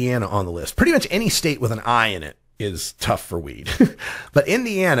put Indiana on the list. Pretty much any state with an I in it is tough for weed. But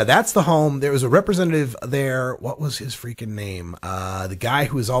Indiana, that's the home. There was a representative there. What was his freaking name? The guy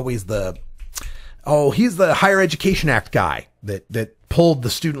who is always he's the Higher Education Act guy that pulled the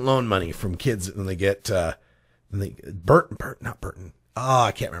student loan money from kids when they get... not Burton. Oh,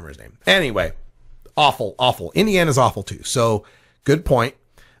 I can't remember his name. Anyway, awful. Indiana's awful too. So good point.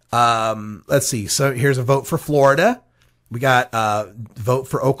 Let's see. So here's a vote for Florida. We got vote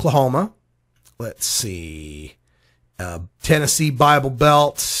for Oklahoma. Let's see. Tennessee, Bible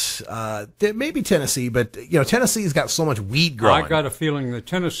Belt. Maybe Tennessee, but Tennessee's got so much weed growing. I got a feeling that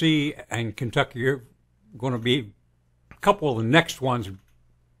Tennessee and Kentucky going to be a couple of the next ones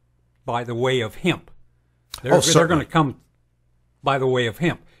by the way of hemp. They're going to come by the way of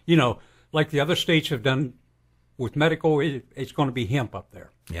hemp. You know, like the other states have done with medical, it's going to be hemp up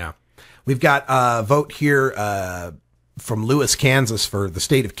there. Yeah. We've got a vote here from Lewis, Kansas, for the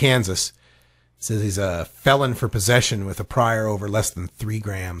state of Kansas. It says he's a felon for possession with a prior over less than 3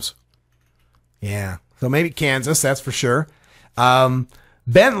 grams. Yeah. So maybe Kansas, that's for sure. Ben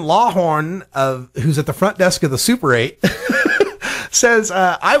Lawhorn, who's at the front desk of the Super 8, says,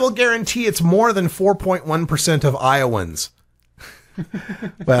 I will guarantee it's more than 4.1% of Iowans.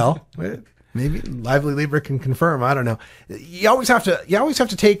 Well, maybe Lively Libra can confirm. I don't know. You always have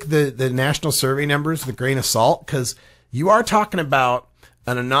to take the national survey numbers with a grain of salt, because you are talking about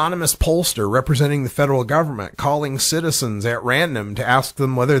an anonymous pollster representing the federal government calling citizens at random to ask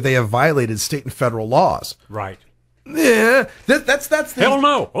them whether they have violated state and federal laws. Right. Yeah, that's the, hell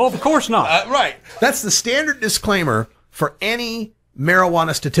no. Well, of course not. Right. That's the standard disclaimer for any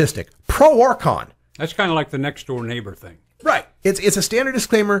marijuana statistic, pro or con. That's kind of like the next door neighbor thing. Right. It's a standard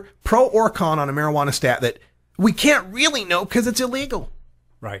disclaimer, pro or con, on a marijuana stat that we can't really know because it's illegal.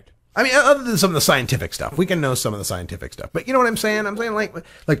 Right. I mean, other than some of the scientific stuff, we can know some of the scientific stuff. But you know what I'm saying? I'm saying like,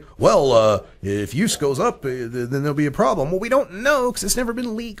 well, if use goes up, then there'll be a problem. Well, we don't know because it's never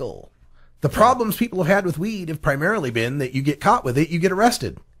been legal. The problems people have had with weed have primarily been that you get caught with it, you get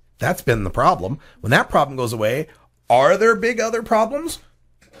arrested. That's been the problem. When that problem goes away, are there big other problems?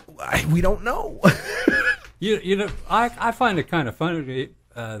 We don't know. You know, I find it kind of funny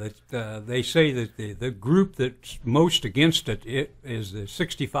that they say that the group that's most against it is the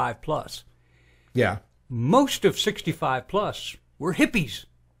 65 plus. Yeah. Most of 65 plus were hippies.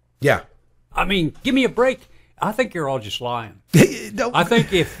 Yeah. I mean, give me a break. I think you're all just lying. I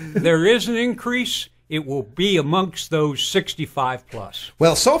think if there is an increase, it will be amongst those 65 plus.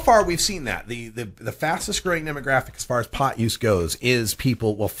 Well, so far we've seen that. The fastest growing demographic as far as pot use goes is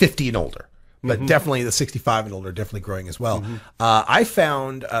people, 50 and older. But definitely the 65 and older are definitely growing as well. I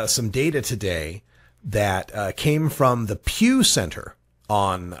found some data today that came from the Pew Center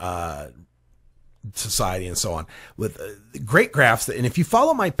on society and so on, with great graphs. And if you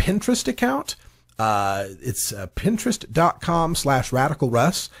follow my Pinterest account, it's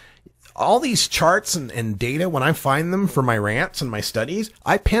pinterest.com/radicalruss. All these charts and data, when I find them for my rants and my studies,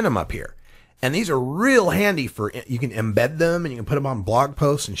 I pin them up here. And these are real handy you can embed them and you can put them on blog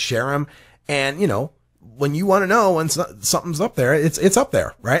posts and share them. And, you know, when you want to know when something's up there, it's up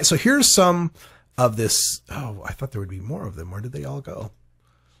there, right? So here's some of this. Oh, I thought there would be more of them. Where did they all go?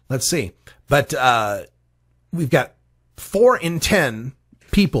 Let's see. But we've got 4 in 10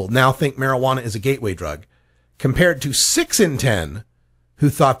 people now think marijuana is a gateway drug, compared to 6 in 10 who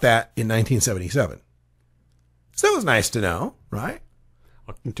thought that in 1977. So that was nice to know, right?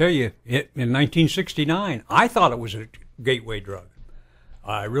 I can tell you, in 1969, I thought it was a gateway drug.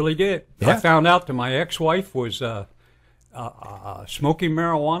 I really did. Yeah. I found out that my ex-wife was smoking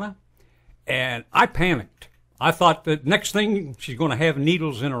marijuana, and I panicked. I thought the next thing she's going to have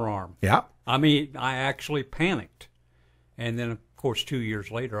needles in her arm. Yeah. I mean, I actually panicked. And then, of course, 2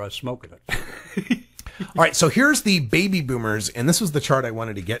 years later, I was smoking it. All right, so here's the baby boomers, and this was the chart I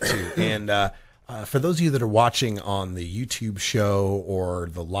wanted to get to. And for those of you that are watching on the YouTube show or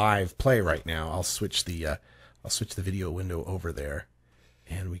the live play right now, I'll switch the video window over there,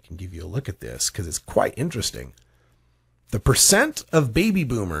 and we can give you a look at this because it's quite interesting. The percent of baby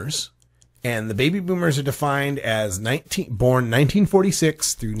boomers, and the baby boomers are defined as born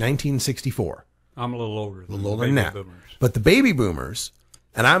 1946 through 1964. I'm a little older than that. But the baby boomers,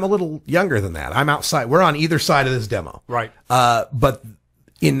 and I'm a little younger than that. I'm outside. We're on either side of this demo. Right. But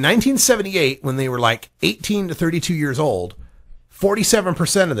in 1978, when they were like 18 to 32 years old,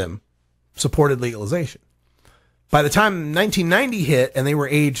 47% of them supported legalization. By the time 1990 hit and they were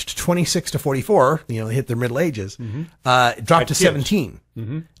aged 26 to 44, you know, they hit their middle ages, it dropped to 17.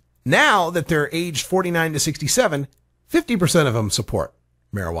 Now that they're aged 49 to 67, 50% of them support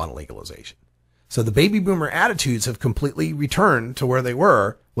marijuana legalization. So the baby boomer attitudes have completely returned to where they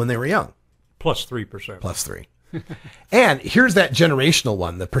were when they were young. Plus 3%. Plus 3. And here's that generational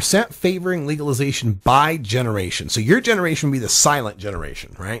one, the percent favoring legalization by generation. So your generation would be the silent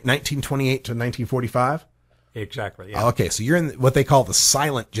generation, right? 1928 to 1945? Exactly. Yeah. Okay, so you're in what they call the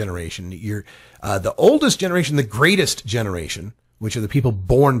silent generation. You're the oldest generation, the greatest generation, which are the people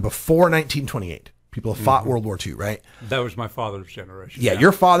born before 1928. People have fought World War II, right? That was my father's generation. Yeah,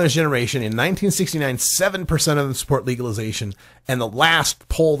 your father's generation. In 1969, 7% of them support legalization, and the last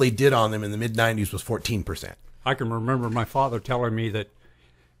poll they did on them in the mid-90s was 14%. I can remember my father telling me that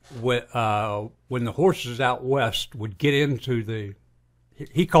when the horses out west would get into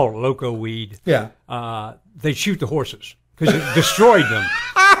he called it loco weed. Yeah. They'd shoot the horses because it destroyed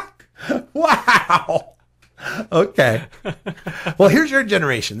them. Wow. Okay. Well, here's your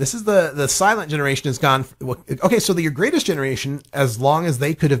generation. This is the silent generation has gone. Okay, so your greatest generation, as long as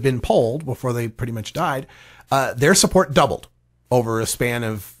they could have been polled before they pretty much died, their support doubled over a span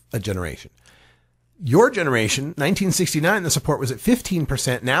of a generation. Your generation, 1969, the support was at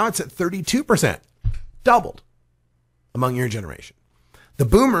 15%. Now it's at 32%. Doubled among your generation. The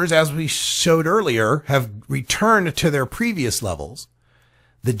boomers, as we showed earlier, have returned to their previous levels.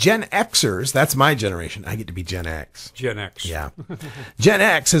 The Gen Xers, that's my generation. I get to be Gen X. Gen X. Yeah. Gen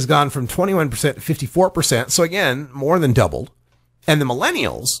X has gone from 21% to 54%. So again, more than doubled. And the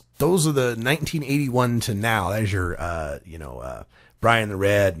millennials, those are the 1981 to now. There's your, Brian the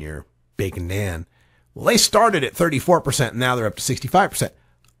Red and your Bacon Dan. Well, they started at 34%. And now they're up to 65%.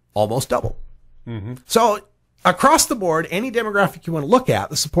 Almost double. Mm-hmm. So across the board, any demographic you want to look at,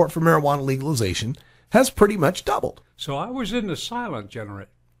 the support for marijuana legalization has pretty much doubled. So I was in the silent generation.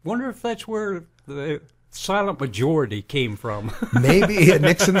 Wonder if that's where the silent majority came from. Maybe a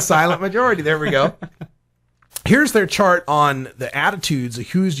Nixon silent majority. There we go. Here's their chart on the attitudes of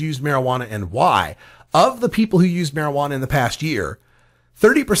who's used marijuana and why. Of the people who used marijuana in the past year,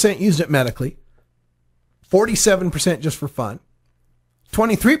 30% used it medically, 47% just for fun,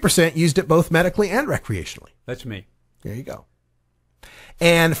 23% used it both medically and recreationally. That's me. There you go.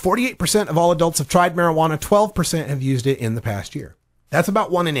 And 48% of all adults have tried marijuana. 12% have used it in the past year. That's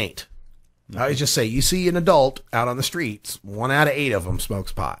about 1 in 8. I always just say, you see an adult out on the streets, 1 out of 8 of them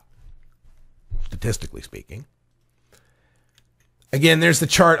smokes pot, statistically speaking. Again, there's the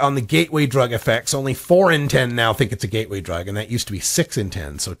chart on the gateway drug effects. Only 4 in 10 now think it's a gateway drug, and that used to be 6 in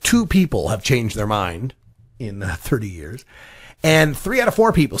 10. So 2 people have changed their mind in 30 years. And 3 out of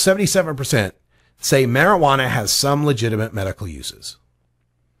 4 people, 77%, say marijuana has some legitimate medical uses.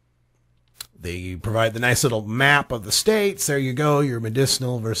 They provide the nice little map of the states. There you go, your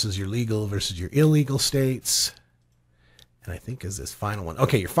medicinal versus your legal versus your illegal states. And I think is this final one.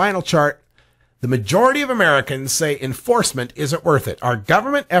 Okay, your final chart. The majority of Americans say enforcement isn't worth it. Our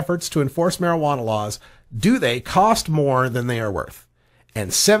government efforts to enforce marijuana laws, do they cost more than they are worth?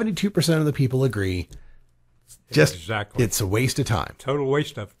 And 72% of the people agree. Just exactly. It's a waste of time. Total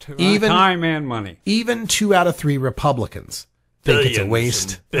waste of time and money. Even 2 out of 3 Republicans think it's a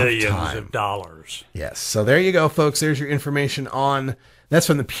waste of time. Billions of dollars. Yes. So there you go, folks. There's your information on, that's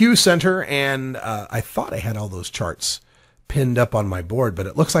from the Pew Center. And I thought I had all those charts pinned up on my board, but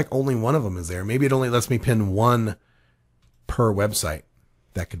it looks like only one of them is there. Maybe it only lets me pin 1 per website.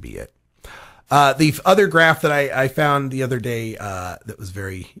 That could be it. The other graph that I found the other day that was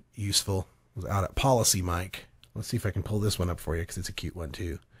very useful was out at Policy Mike. Let's see if I can pull this one up for you because it's a cute one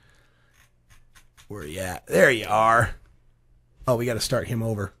too. Where are you at? There you are. Oh, we got to start him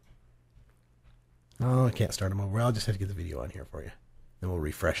over. Oh, I can't start him over. I'll just have to get the video on here for you. Then we'll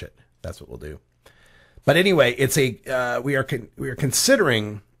refresh it. That's what we'll do. But anyway, it's a we are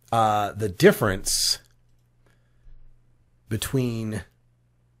considering the difference between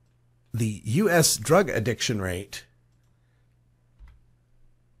the U.S. drug addiction rate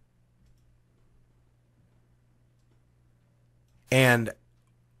and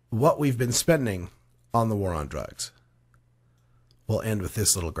what we've been spending on the war on drugs. We'll end with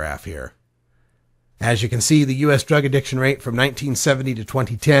this little graph here. As you can see, the U.S. drug addiction rate from 1970 to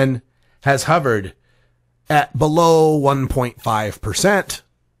 2010 has hovered at below 1.5%,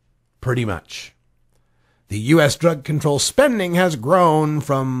 pretty much. The U.S. drug control spending has grown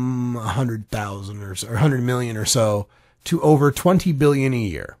from 100,000 or 100 million or so to over 20 billion a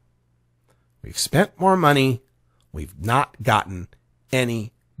year. We've spent more money. We've not gotten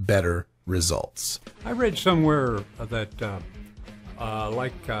any better results. I read somewhere that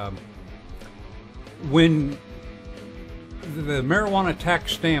when the Marijuana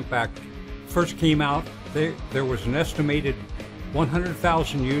Tax Stamp Act first came out, there was an estimated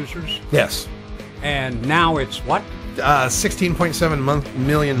 100,000 users. Yes. And now it's what? 16.7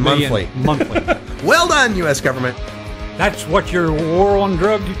 million monthly. Monthly. Well done, U.S. government. That's what your war on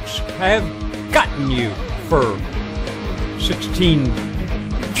drugs have gotten you for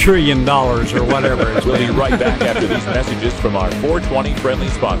 $16 trillion or whatever. We'll be right back after these messages from our 420 friendly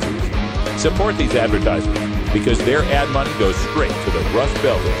sponsors. Support these advertisers because their ad money goes straight to the Russ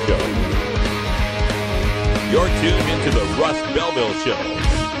Belville Show. You're tuned into the Russ Belville Show,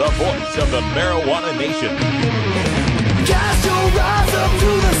 the voice of the marijuana nation. Cast your eyes up to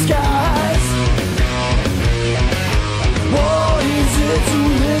the skies. What is it to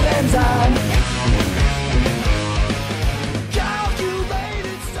live and die?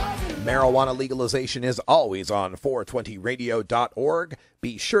 Marijuana legalization is always on 420radio.org.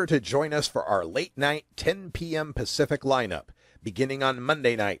 Be sure to join us for our late night 10 p.m. Pacific lineup, beginning on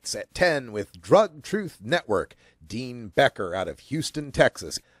Monday nights at 10 with Drug Truth Network, Dean Becker out of Houston,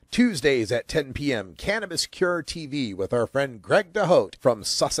 Texas. Tuesdays at 10 p.m., Cannabis Cure TV with our friend Greg DeHote from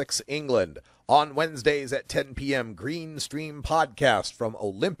Sussex, England. On Wednesdays at 10 p.m., Green Stream Podcast from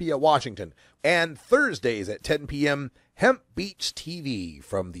Olympia, Washington. And Thursdays at 10 p.m., Hemp Beach TV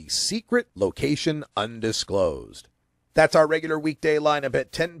from the secret location undisclosed. That's our regular weekday lineup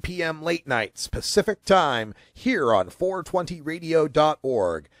at 10 p.m. late nights Pacific time here on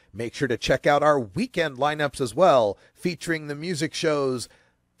 420radio.org. Make sure to check out our weekend lineups as well, featuring the music shows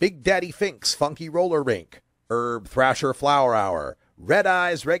Big Daddy Fink's Funky Roller Rink, Herb Thrasher Flower Hour, Red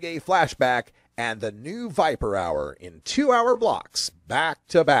Eyes Reggae Flashback, and the new Viper Hour in 2-hour blocks, back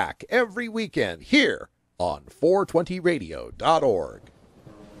to back, every weekend here on 420radio.org.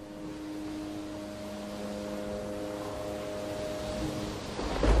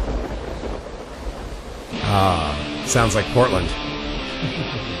 Sounds like Portland.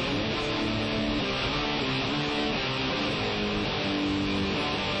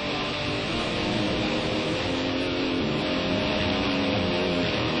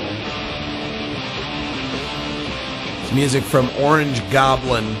 It's music from Orange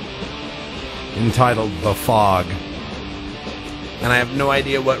Goblin entitled The Fog. And I have no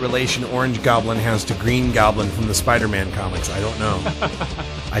idea what relation Orange Goblin has to Green Goblin from the Spider-Man comics. I don't know.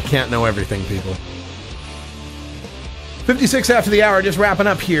 I can't know everything, people. 56 after the hour, just wrapping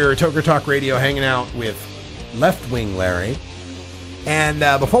up here. Toker Talk Radio, hanging out with Leftwing Larry. And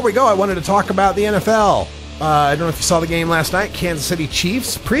before we go, I wanted to talk about the NFL. I don't know if you saw the game last night. Kansas City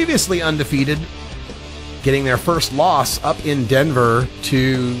Chiefs, previously undefeated, getting their first loss up in Denver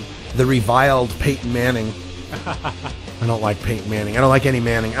to the reviled Peyton Manning. I don't like Peyton Manning. I don't like any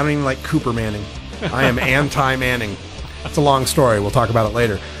Manning. I don't even like Cooper Manning. I am anti-Manning. It's a long story. We'll talk about it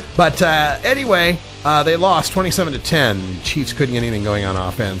later. But anyway, they lost 27-10. Chiefs couldn't get anything going on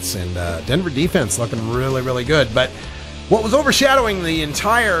offense, and Denver defense looking really, really good. But what was overshadowing the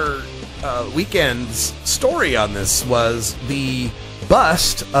entire weekend's story on this was the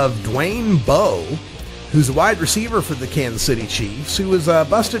bust of Dwayne Bowe, who's a wide receiver for the Kansas City Chiefs, who was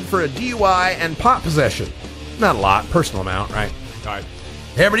busted for a DUI and pot possession. Not a lot, personal amount, right? Right.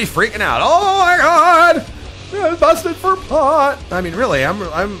 Everybody's freaking out. Oh my God! Yeah, busted for pot. I mean, really,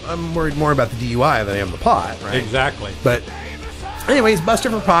 I'm worried more about the DUI than I am the pot, right? Exactly. But anyways,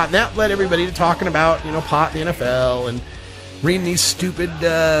 busted for pot, and that led everybody to talking about, pot in the NFL and reading these stupid,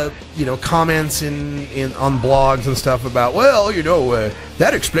 comments in on blogs and stuff about,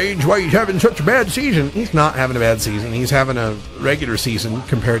 that explains why he's having such a bad season. He's not having a bad season. He's having a regular season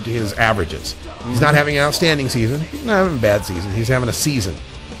compared to his averages. He's not having an outstanding season. He's not having a bad season. He's having a season,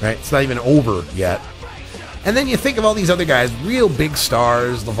 right? It's not even over yet. And then you think of all these other guys, real big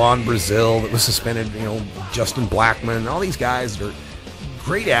stars, LaVon Brazil that was suspended, Justin Blackmon, all these guys that are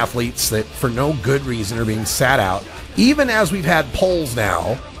great athletes that for no good reason are being sat out. Even as we've had polls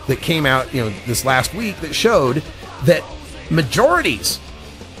now that came out, this last week that showed that majorities,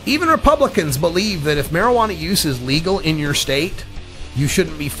 even Republicans, believe that if marijuana use is legal in your state, you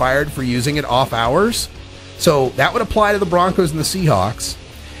shouldn't be fired for using it off hours. So that would apply to the Broncos and the Seahawks.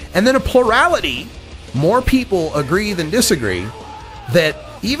 And then a plurality, more people agree than disagree, that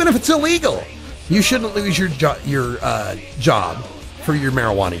even if it's illegal, you shouldn't lose your job for your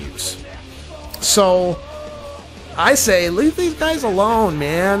marijuana use. So I say, leave these guys alone,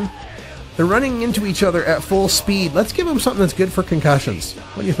 man. They're running into each other at full speed. Let's give them something that's good for concussions.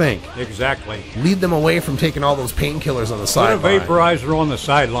 What do you think? Exactly. Lead them away from taking all those painkillers on the sideline. Put a vaporizer on the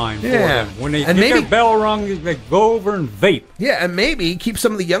sideline for them. When they and get maybe, their bell rung, they go over and vape. Yeah, and maybe keep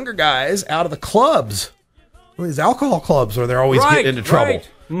some of the younger guys out of the clubs. Well, these alcohol clubs where they're always getting into trouble. Right.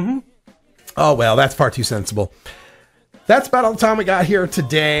 Mm-hmm. Oh, well, that's far too sensible. That's about all the time we got here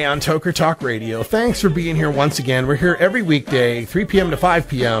today on Toker Talk Radio. Thanks for being here once again. We're here every weekday, 3 p.m. to 5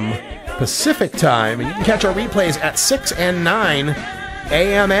 p.m. Pacific time. And you can catch our replays at 6 and 9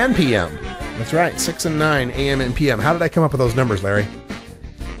 a.m. and p.m. That's right, 6 and 9 a.m. and p.m. How did I come up with those numbers, Larry?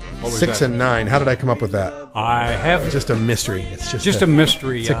 6 and 9. How did I come up with that? I have... It's just a mystery. It's just a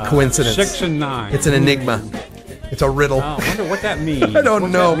mystery. It's a coincidence. 6 and 9. It's an enigma. It's a riddle. Oh, I wonder what that means. I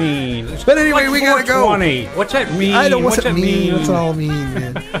don't know. But anyway, we gotta go. What's that mean? I don't know what's that mean. What's it all mean,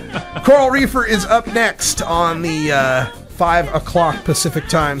 man? Coral Reefer is up next on the 5 o'clock Pacific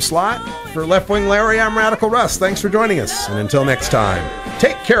time slot. For Leftwing Larry, I'm Radical Russ. Thanks for joining us. And until next time,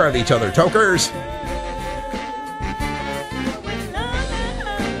 take care of each other, Tokers.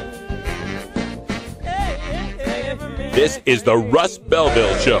 This is the Russ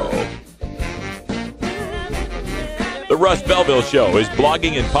Belville Show. The Russ Belville Show is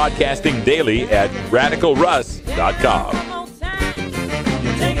blogging and podcasting daily at radicalruss.com.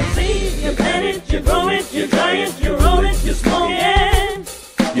 You take a seed, you plant it, you grow it, you dry it,